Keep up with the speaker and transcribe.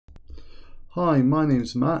Hi, my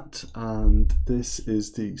name's Matt, and this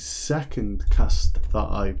is the second cast that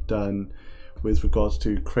I've done with regards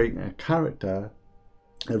to creating a character,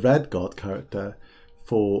 a Red God character,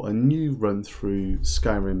 for a new run through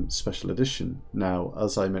Skyrim Special Edition. Now,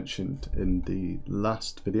 as I mentioned in the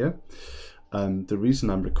last video, the reason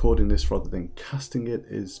I'm recording this rather than casting it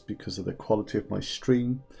is because of the quality of my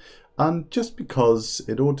stream, and just because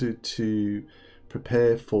in order to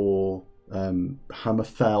prepare for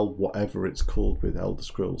Hammerfell, whatever it's called with Elder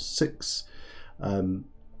Scrolls 6,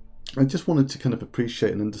 I just wanted to kind of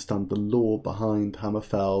appreciate and understand the lore behind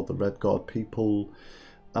Hammerfell, the Red God people,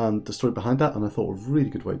 and the story behind that. And I thought a really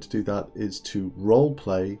good way to do that is to role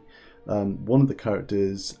play one of the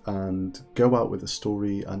characters and go out with a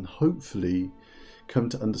story and hopefully come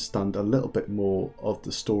to understand a little bit more of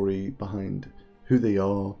the story behind who they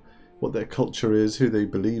are, what their culture is, who they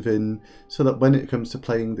believe in, so that when it comes to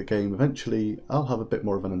playing the game eventually, I'll have a bit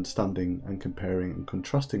more of an understanding and comparing and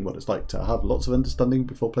contrasting what it's like to have lots of understanding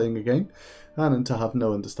before playing a game and to have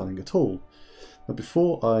no understanding at all. Now,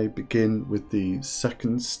 before I begin with the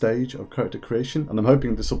second stage of character creation, and I'm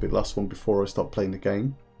hoping this will be the last one before I start playing the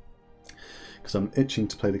game, because I'm itching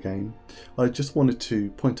to play the game, I just wanted to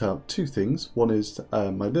point out two things. One is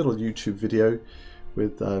my little YouTube video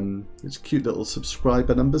with its cute little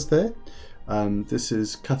subscriber numbers there. This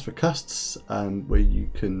is Cathra Casts, where you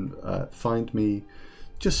can find me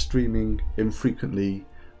just streaming infrequently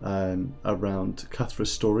around Cathra's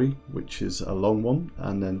story, which is a long one,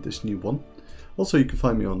 and then this new one. Also, you can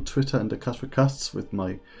find me on Twitter under Cathra Casts with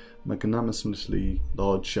my magnanimously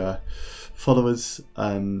large followers.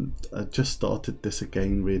 I just started this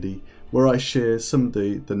again, really, where I share some of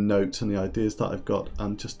the notes and the ideas that I've got,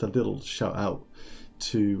 and just a little shout out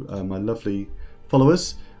to my lovely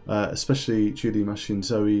followers, especially Julie, Mashi and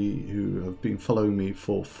Zoe, who have been following me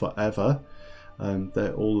for forever.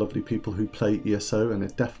 They're all lovely people who play ESO, and they're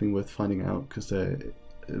definitely worth finding out because they're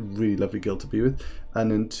a really lovely girl to be with. And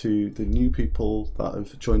then to the new people that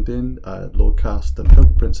have joined in, Lord Cast and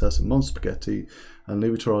Purple Princess and Mon Spaghetti and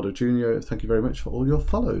Louis Torado Jr., thank you very much for all your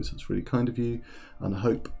follows. It's really kind of you, and I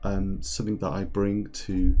hope something that I bring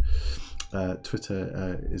to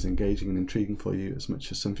Twitter is engaging and intriguing for you as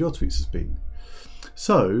much as some of your tweets has been.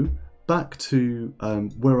 So back to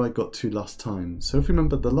where I got to last time. So if you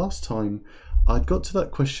remember, the last time I got to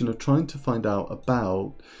that question of trying to find out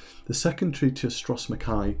about the second treaty of Stros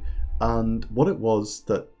Mackay and what it was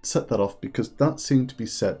that set that off, because that seemed to be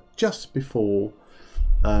set just before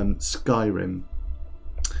Skyrim.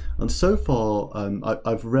 And so far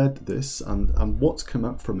I've read this, and what's come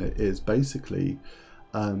up from it is basically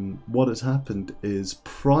what has happened is,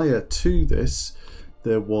 prior to this,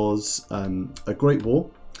 there was a great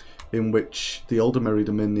war in which the Aldmeri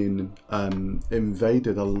Dominion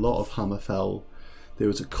invaded a lot of Hammerfell. There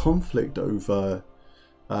was a conflict over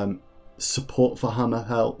support for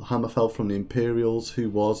Hammerfell from the Imperials, who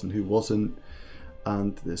was and who wasn't,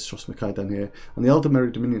 and there's Stros Mackay down here, and the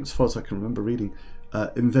Aldmeri Dominion, as far as I can remember reading,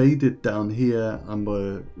 invaded down here and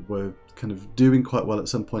were kind of doing quite well at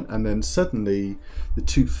some point, and then suddenly the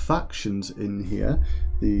two factions in here,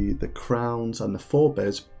 the Crowns and the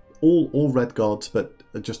Forebears, all Red Guards, but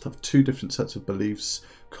just have two different sets of beliefs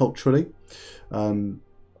culturally,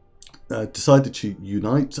 decided to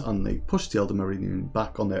unite, and they pushed the Aldmeri Dominion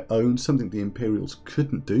back on their own, something the Imperials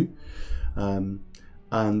couldn't do.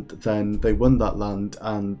 And then they won that land,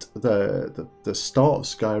 and the start of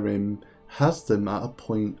Skyrim has them at a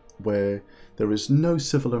point where there is no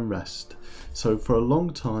civil unrest. So for a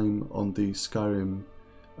long time on the Skyrim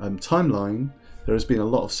timeline, there has been a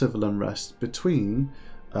lot of civil unrest between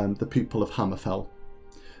the people of Hammerfell.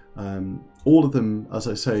 All of them, as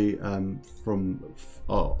I say,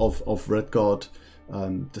 of Red God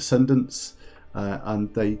descendants,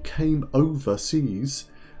 and they came overseas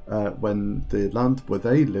when the land where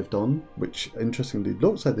they lived on, which interestingly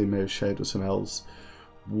looks like they may have shared with some elves,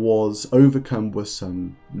 was overcome with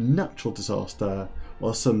some natural disaster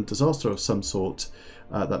or some disaster of some sort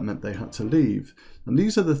that meant they had to leave. And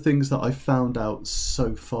these are the things that I found out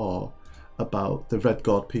so far about the Red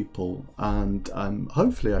God people, and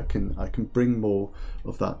hopefully I can bring more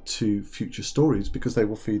of that to future stories, because they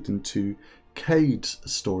will feed into Cade's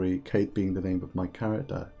story, Cade being the name of my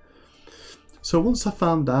character. So once I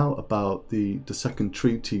found out about the second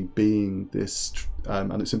treaty being this,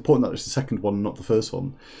 and it's important that it's the second one, not the first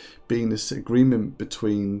one, being this agreement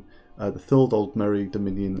between the Third Aldmeri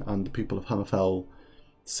Dominion and the people of Hammerfell,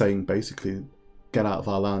 saying basically, get out of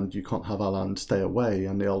our land, you can't have our land, stay away,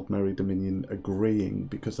 and the Aldmeri Dominion agreeing,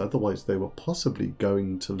 because otherwise they were possibly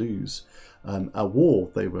going to lose a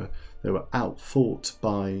war. They were outfought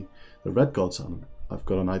by the Red Gods, I've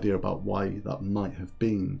got an idea about why that might have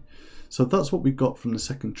been. So that's what we got from the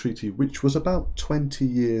second treaty, which was about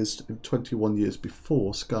 21 years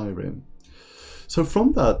before Skyrim. So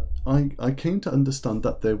from that, I came to understand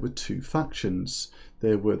that there were two factions.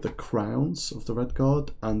 There were the Crowns of the Redguard,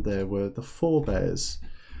 and there were the Forebears.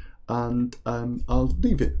 And I'll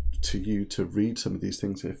leave it to you to read some of these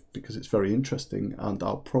things because it's very interesting, and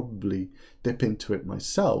I'll probably dip into it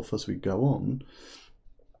myself as we go on.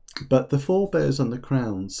 But the Forebears and the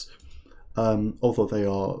Crowns, although they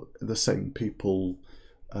are the same people,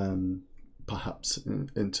 perhaps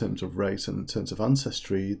in terms of race and in terms of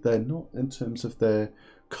ancestry, they're not in terms of their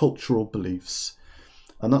cultural beliefs.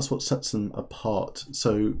 And that's what sets them apart.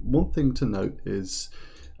 So one thing to note is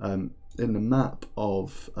in the map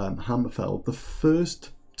of Hammerfell, the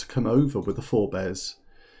first to come over were the Forebears.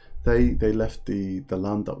 They left the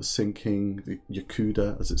land that was sinking, the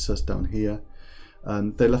Yakuda, as it says down here.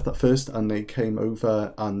 They left that first, and they came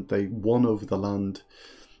over and they won over the land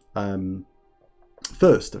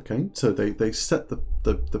first. Okay, so they set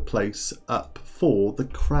the place up for the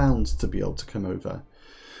Crowns to be able to come over.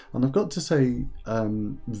 And I've got to say,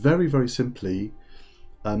 very, very simply,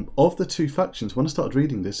 of the two factions, when I started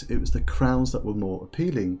reading this, it was the Crowns that were more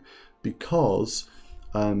appealing, because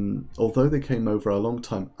although they came over a long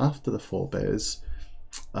time after the Forebears,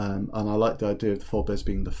 and I like the idea of the Forebears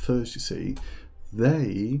being the first, you see,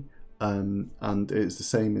 they, and it's the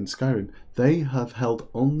same in Skyrim, they have held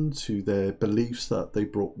on to their beliefs that they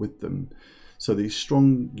brought with them. So these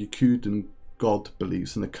strong Yakudan god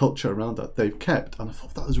beliefs and the culture around that they've kept, and I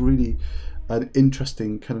thought that was really an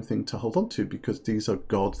interesting kind of thing to hold on to, because these are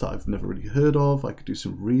gods that I've never really heard of. I could do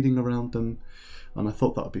some reading around them, and I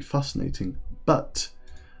thought that would be fascinating. But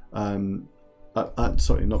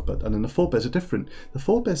sorry, not but. And then the Forebears are different. The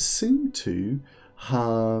Forebears seem to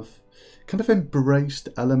have kind of embraced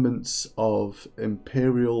elements of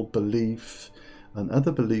imperial belief and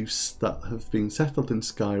other beliefs that have been settled in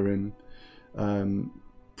Skyrim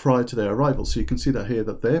prior to their arrival. So you can see that here,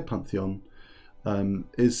 that their pantheon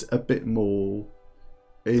is a bit more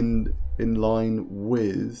in line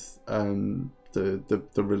with the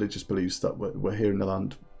religious beliefs that were here in the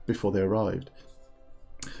land before they arrived.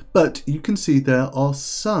 But you can see there are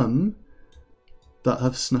some that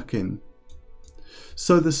have snuck in.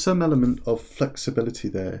 So there's some element of flexibility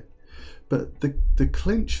there. But the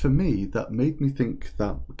clinch for me that made me think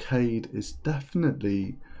that Cade is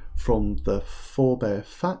definitely from the Forebear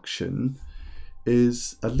faction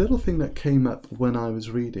is a little thing that came up when I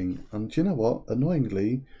was reading. And you know what?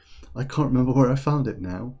 Annoyingly, I can't remember where I found it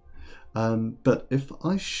now. But if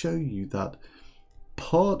I show you that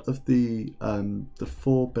part of the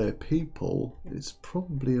Forebear people, it's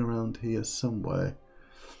probably around here somewhere.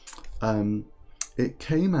 It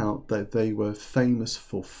came out that they were famous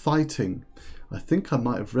for fighting. I think I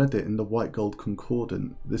might have read it in the White Gold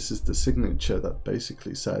Concordant. This is the signature that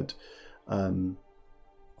basically said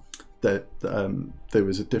that there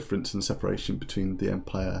was a difference and separation between the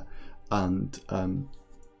Empire and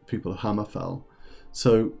people of Hammerfell.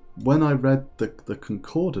 So when I read the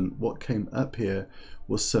Concordant, what came up here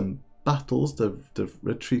was some battles. The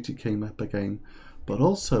Red Treaty came up again, but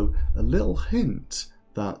also a little hint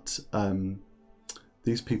that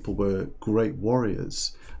these people were great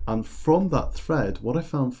warriors. And from that thread, what I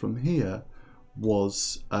found from here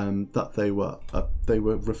was that they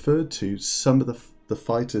were referred to, some of the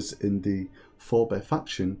fighters in the Forebear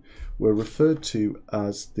faction were referred to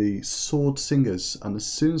as the Sword Singers. And as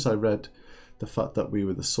soon as I read the fact that we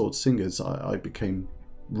were the Sword Singers, I became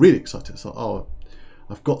really excited. So, oh,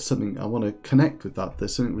 I've got something, I want to connect with that.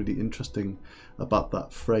 There's something really interesting about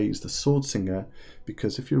that phrase, the Sword Singer,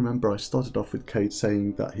 because if you remember, I started off with Cade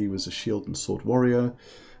saying that he was a shield and sword warrior,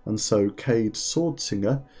 and so Cade Sword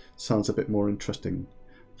Singer sounds a bit more interesting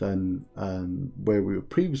than where we were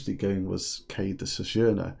previously going was Cade the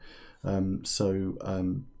Sojourner.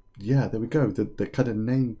 Yeah, there we go. The kind of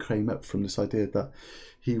name came up from this idea that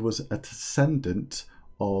he was a descendant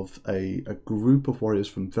of a group of warriors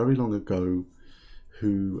from very long ago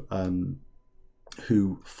who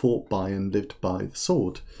fought by and lived by the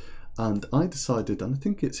sword. And I decided, and I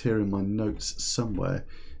think it's here in my notes somewhere,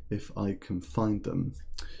 if I can find them,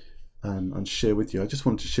 and share with you. I just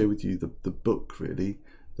wanted to share with you the book, really,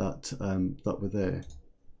 that were there.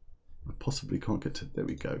 I possibly can't get to, there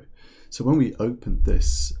we go. So when we opened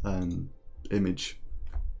this image,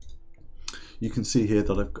 you can see here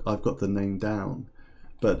that I've got the name down,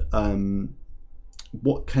 but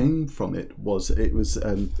what came from it was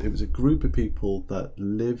a group of people that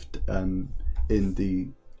lived in the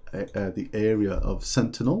area of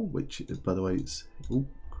Sentinel, which by the way is, oh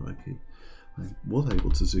crikey, I was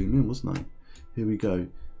able to zoom in, wasn't I? Here we go.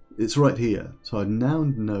 It's right here. So I now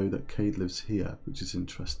know that Cade lives here, which is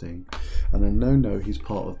interesting. And I now know he's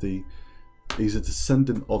part of the... He's a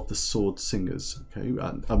descendant of the Sword Singers. Okay,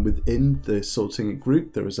 and within the Sword Singing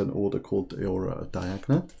group, there is an order called the Order of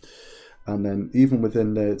Diagna. And then even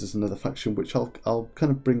within there's another faction, which I'll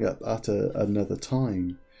kind of bring up at another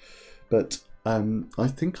time. But I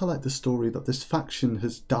think I like the story that this faction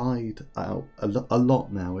has died out a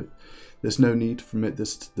lot now. There's no need from it.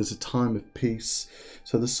 There's a time of peace.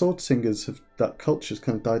 So the Sword Singers that culture's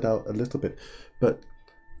kind of died out a little bit. But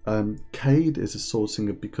Cade is a sword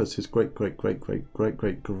singer because his great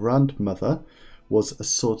grandmother was a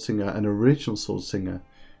sword singer, an original sword singer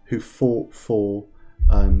who fought for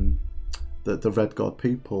the Red God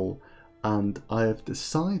people. And I have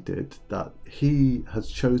decided that he has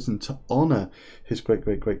chosen to honour his great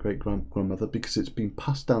grandmother because it's been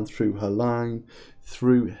passed down through her line,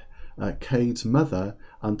 through Cade's mother,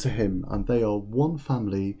 and to him. And they are one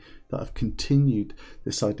family that have continued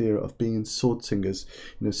this idea of being sword singers,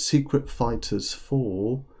 secret fighters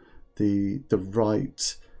for the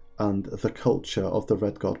right and the culture of the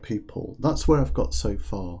Red God people. That's where I've got so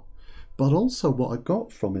far. But also what I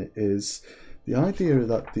got from it is the idea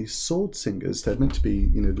that these sword singers, they're meant to be,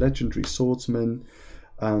 legendary swordsmen,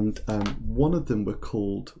 and one of them were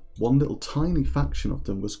called, one little tiny faction of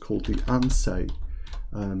them was called the Ansei,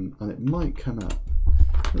 and it might come up.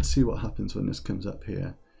 Let's see what happens when this comes up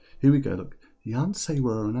here. Here we go, look. The Ansei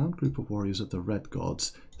were a renowned group of warriors of the Red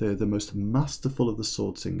Gods. They're the most masterful of the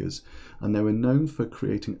sword singers, and they were known for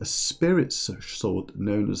creating a spirit sword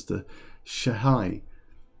known as the Shahai.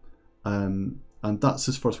 And that's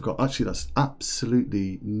as far as we've got. Actually, that's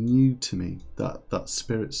absolutely new to me, that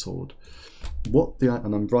spirit sword.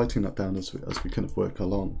 And I'm writing that down as we kind of work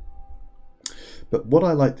along. But what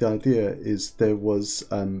I like the idea is there was,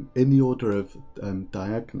 in the order of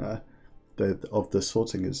Diagna, of the sword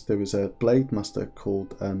singers, there was a blade master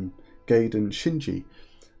called Gaiden Shinji,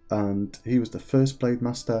 and he was the first blade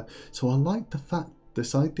master. So I like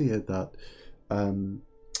this idea that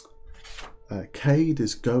Cade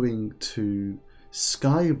is going to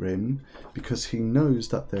Skyrim because he knows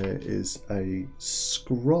that there is a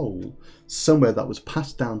scroll somewhere that was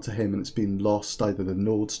passed down to him and it's been lost. Either the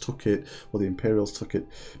Nords took it or the Imperials took it,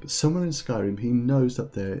 but somewhere in Skyrim he knows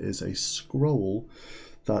that there is a scroll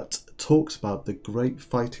that talks about the great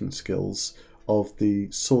fighting skills of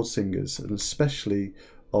the sword singers, and especially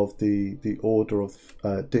of the Order of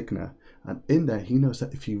Digna. And in there he knows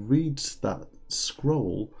that if he reads that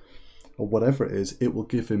scroll, or whatever it is, it will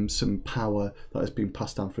give him some power that has been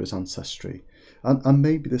passed down through his ancestry. And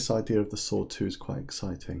maybe this idea of the sword too is quite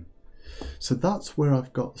exciting. So that's where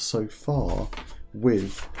I've got so far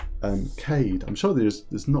with Cade. I'm sure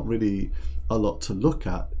there's not really a lot to look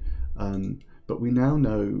at, but we now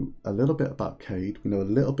know a little bit about Cade, we know a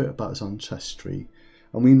little bit about his ancestry,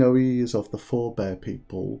 and we know he is of the Forebear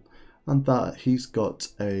people, and that he's got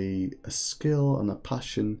a skill and a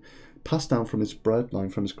passion passed down from his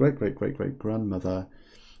bloodline, from his great grandmother,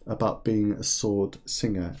 about being a sword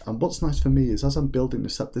singer. And what's nice for me is, as I'm building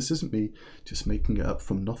this up, this isn't me just making it up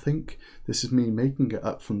from nothing. This is me making it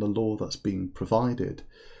up from the lore that's being provided.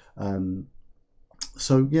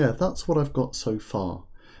 So yeah, that's what I've got so far,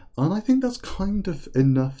 and I think that's kind of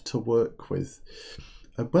enough to work with.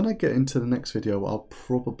 When I get into the next video, I'll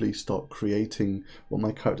probably start creating what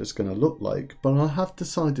my character's going to look like, but I have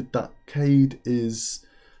decided that Cade is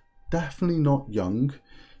definitely not young.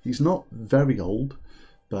 He's not very old,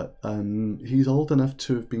 but he's old enough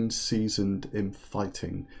to have been seasoned in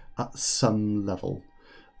fighting at some level.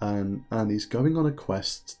 And he's going on a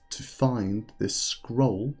quest to find this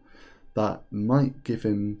scroll that might give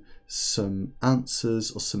him some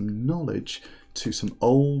answers or some knowledge to some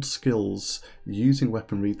old skills using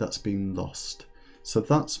weaponry that's been lost. So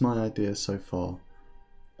that's my idea so far.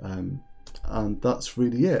 And that's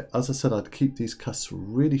really it. As I said, I'd keep these casts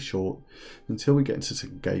really short until we get into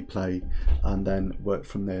some gameplay and then work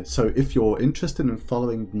from there. So if you're interested in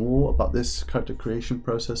following more about this character creation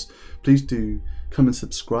process, please do come and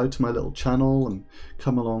subscribe to my little channel and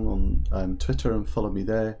come along on Twitter and follow me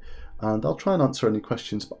there. And I'll try and answer any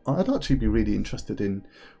questions, but I'd actually be really interested in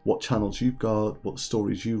what channels you've got, what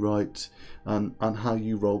stories you write, and how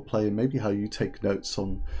you roleplay, and maybe how you take notes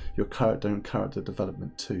on your character and character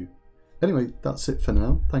development too. Anyway, that's it for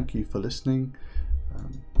now. Thank you for listening.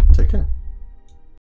 Take care.